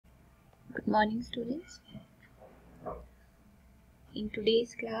Good morning, students. In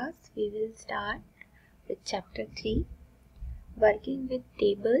today's class, we will start with Chapter 3, Working with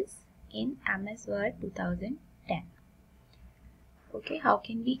Tables in MS Word 2010. Okay, how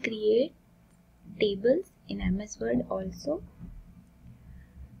can we create tables in MS Word also?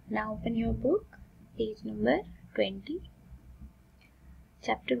 Now open your book, page number 20.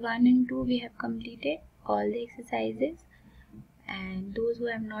 Chapter 1 and 2 we have completed all the exercises, and those who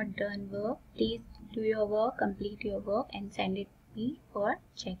have not done work, please do your work, complete your work and send it me for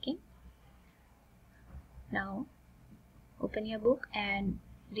checking. Now open your book and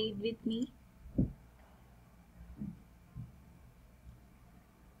read with me.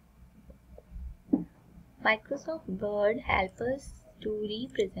 Microsoft Word helps us to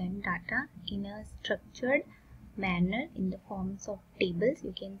represent data in a structured manner in the forms of tables.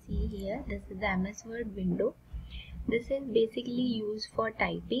 You can see here, this is the MS Word window. This is basically used for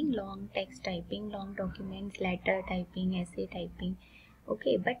typing, long text typing, long documents, letter typing, essay typing.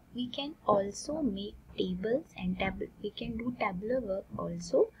 Okay, but we can also make tables and we can do tabular work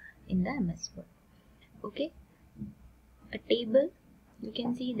also in the MS Word. Okay, a table, you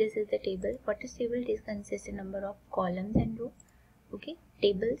can see this is the table. What is table? This consists a number of columns and rows. Okay,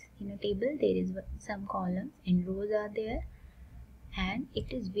 tables, in a table there is some columns and rows are there, and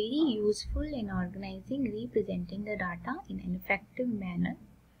it is very useful in organizing, representing the data in an effective manner.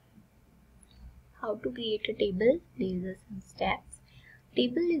 How to create a table? There are some steps.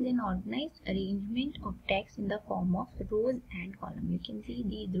 Table is an organized arrangement of text in the form of rows and columns. You can see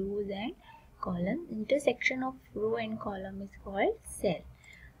these rows and columns. Intersection of row and column is called cell.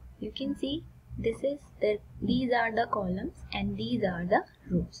 You can see these are the columns and these are the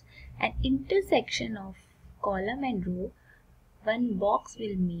rows. An intersection of column and row, one box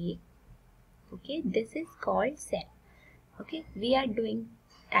will make. Okay, this is called cell. Okay, we are doing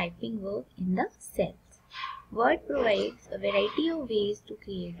typing work in the cells. Word provides a variety of ways to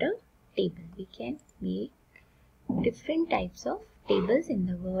create a table. We can make different types of tables in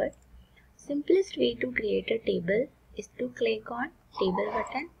the Word. Simplest way to create a table is to click on table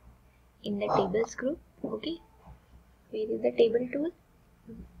button in the tables group. Okay, where is the table tool?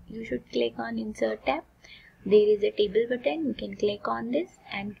 You should click on insert tab. There is a table button. You can click on this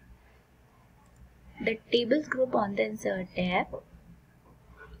and the tables group on the insert tab.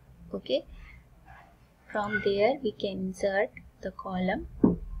 Okay, from there we can insert the column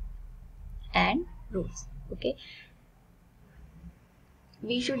and rows. Okay,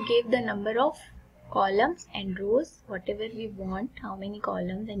 we should give the number of columns and rows whatever we want, how many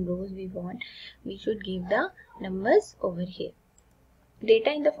columns and rows we want, we should give the numbers over here.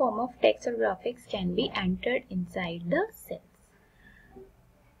 Data in the form of text or graphics can be entered inside the cells.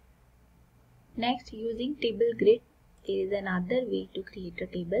 Next, using table grid, there is another way to create a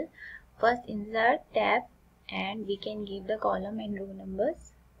table. First, insert tab and we can give the column and row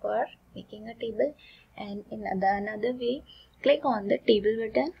numbers for making a table. And in another way, click on the table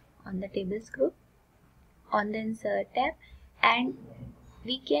button on the tables group on the insert tab, and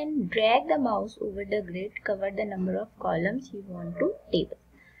we can drag the mouse over the grid, cover the number of columns you want to table.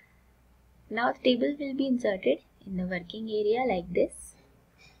 Now the table will be inserted in the working area like this.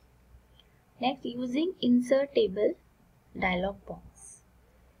 Next, using insert table dialog box.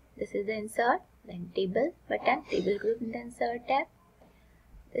 This is the insert, then table button, table group in the insert tab.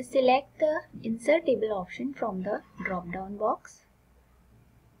 Select the insert table option from the drop down box.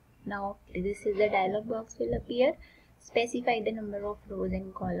 Now this is the dialog box will appear. Specify the number of rows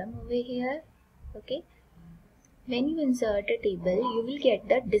and column over here. Okay. When you insert a table, you will get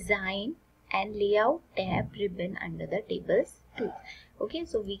the design and layout tab ribbon under the tables too. Okay,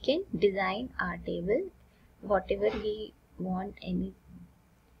 so we can design our table whatever we want, any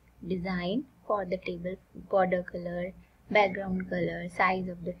design for the table, border color, background color, size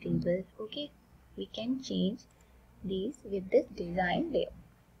of the table. Okay, we can change these with this design layout.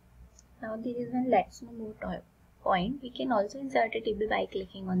 Now there is one let's know more point. We can also insert a table by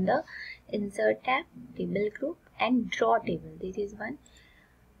clicking on the insert tab, table group and draw table. This is one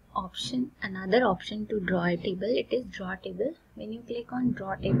option. Another option to draw a table, it is draw table. When you click on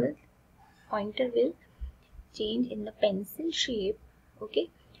draw table, pointer will change in the pencil shape.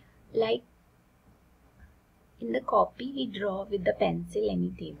 Okay, like in the copy we draw with the pencil any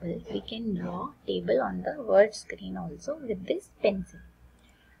table, we can draw table on the Word screen also with this pencil.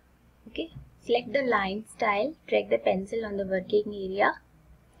 Okay, select the line style, drag the pencil on the working area.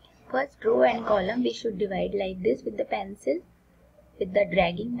 First, row and column we should divide like this with the pencil with the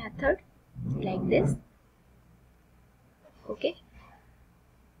dragging method like this. Okay,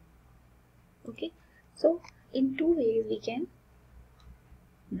 so in two ways we can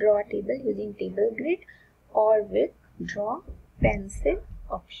draw a table using table grid or with draw pencil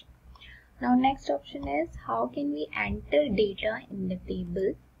option. Now next option is how can we enter data in the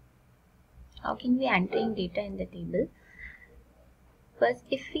table. How can we enter in data in the table? First,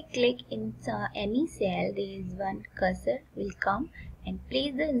 if we click in any cell, there is one cursor will come and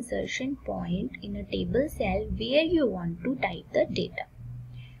place the insertion point in a table cell where you want to type the data.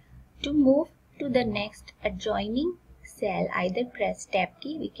 To move to the next adjoining cell, either press tab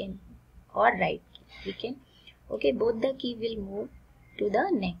key or right key. Both the key will move to the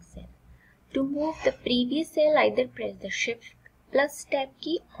next cell. To move the previous cell, either press the shift plus tab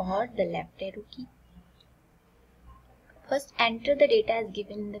key or the left arrow key. First, enter the data as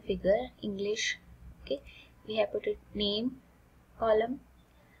given in the figure. English. We have put a name column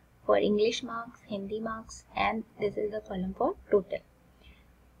for English marks, Hindi marks, and this is the column for total.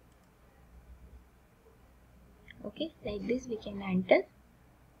 Like this we can enter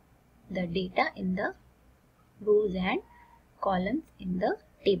the data in the rows and columns in the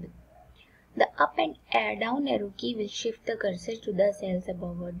table. The up and down arrow key will shift the cursor to the cells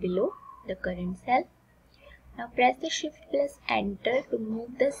above or below the current cell. Now press the shift plus enter to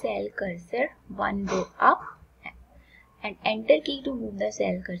move the cell cursor one row up and enter key to move the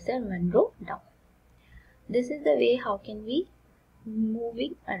cell cursor one row down. This is the way how can we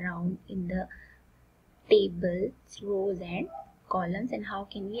moving around in the tables, rows and columns, and how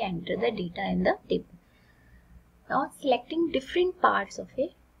can we enter the data in the table. Now selecting different parts of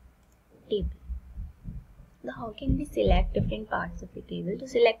a table. Now how can we select different parts of a table? To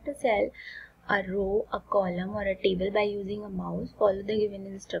select a cell, a row, a column or a table by using a mouse, follow the given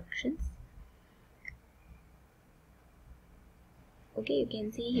instructions. You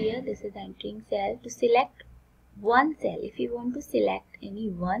can see here this is entering cell. To select one cell, if you want to select any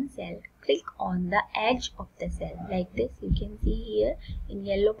one cell, click on the edge of the cell like this. You can see here in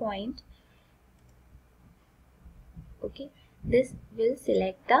yellow point. This will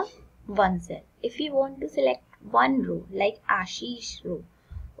select the one cell. If you want to select one row like Ashish row,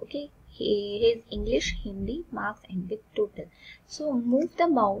 his English, Hindi marks and with total. So move the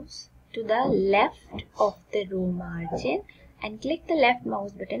mouse to the left of the row margin and click the left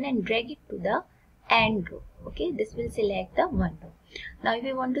mouse button and drag it to the end row. This will select the one row. Now if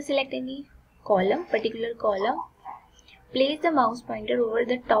you want to select any column, particular column, place the mouse pointer over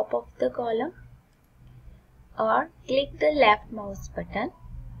the top of the column or click the left mouse button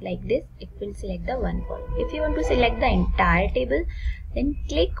like this. It will select the one column. If you want to select the entire table, then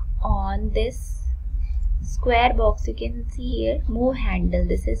click on this square box. You can see here move handle.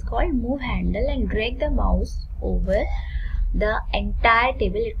 This is called move handle, and drag the mouse over the entire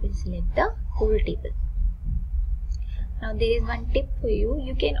table. It will select the whole table. Now there is one tip for you.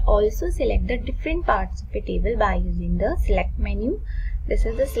 You can also select the different parts of a table by using the select menu. This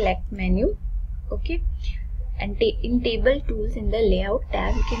is the select menu. And in table tools in the layout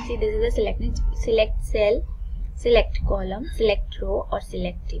tab, you can see this is the select cell, select column, select row or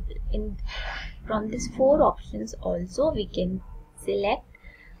select table. From these four options also we can select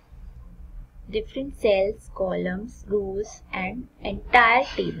different cells, columns, rows and entire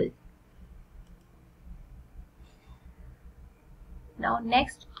table. Now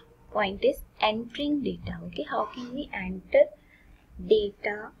next point is entering data. How can we enter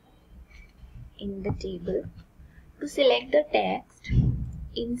data in the table? To select the text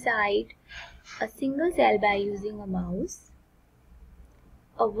inside a single cell by using a mouse.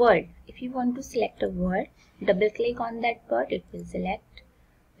 A word. If you want to select a word, double click on that word, it will select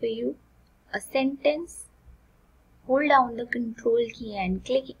for you. A sentence. Hold down the control key and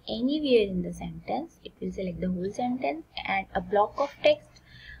click anywhere in the sentence. It will select the whole sentence. And a block of text.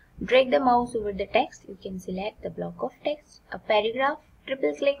 Drag the mouse over the text. You can select the block of text. A paragraph.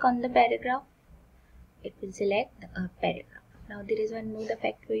 Triple click on the paragraph. It will select a paragraph. Now there is one more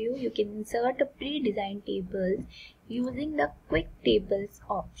effect for you. You can insert a pre-designed tables using the quick tables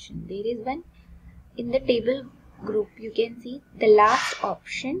option. There is one in the table group. You can see the last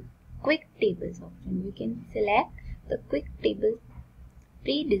option, quick tables option. You can select the quick tables,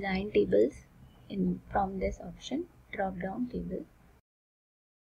 pre-designed tables from this option, drop down table